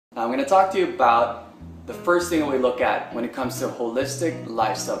I'm going to talk to you about the first thing that we look at when it comes to holistic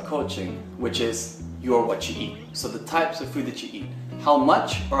lifestyle coaching, which is you're what you eat. So the types of food that you eat, how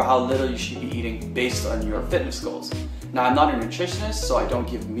much or how little you should be eating based on your fitness goals. Now, I'm not a nutritionist, so I don't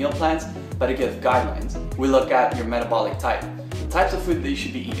give meal plans, but I give guidelines. We look at your metabolic type, the types of food that you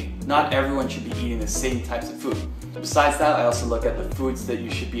should be eating. Not everyone should be eating the same types of food. Besides that, I also look at the foods that you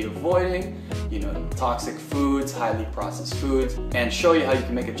should be avoiding, toxic foods, highly processed foods, and show you how you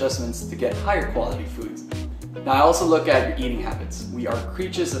can make adjustments to get higher quality foods. Now, I also look at your eating habits. We are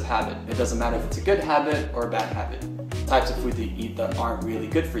creatures of habit. It doesn't matter if it's a good habit or a bad habit. Types of food that you eat that aren't really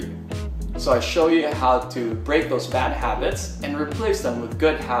good for you. So I show you how to break those bad habits and replace them with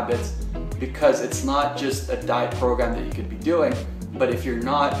good habits, because it's not just a diet program that you could be doing, but if you're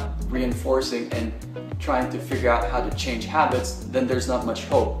not reinforcing and trying to figure out how to change habits, then there's not much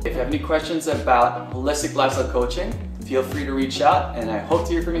hope. If you have any questions about holistic lifestyle coaching, feel free to reach out, and I hope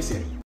to hear from you soon.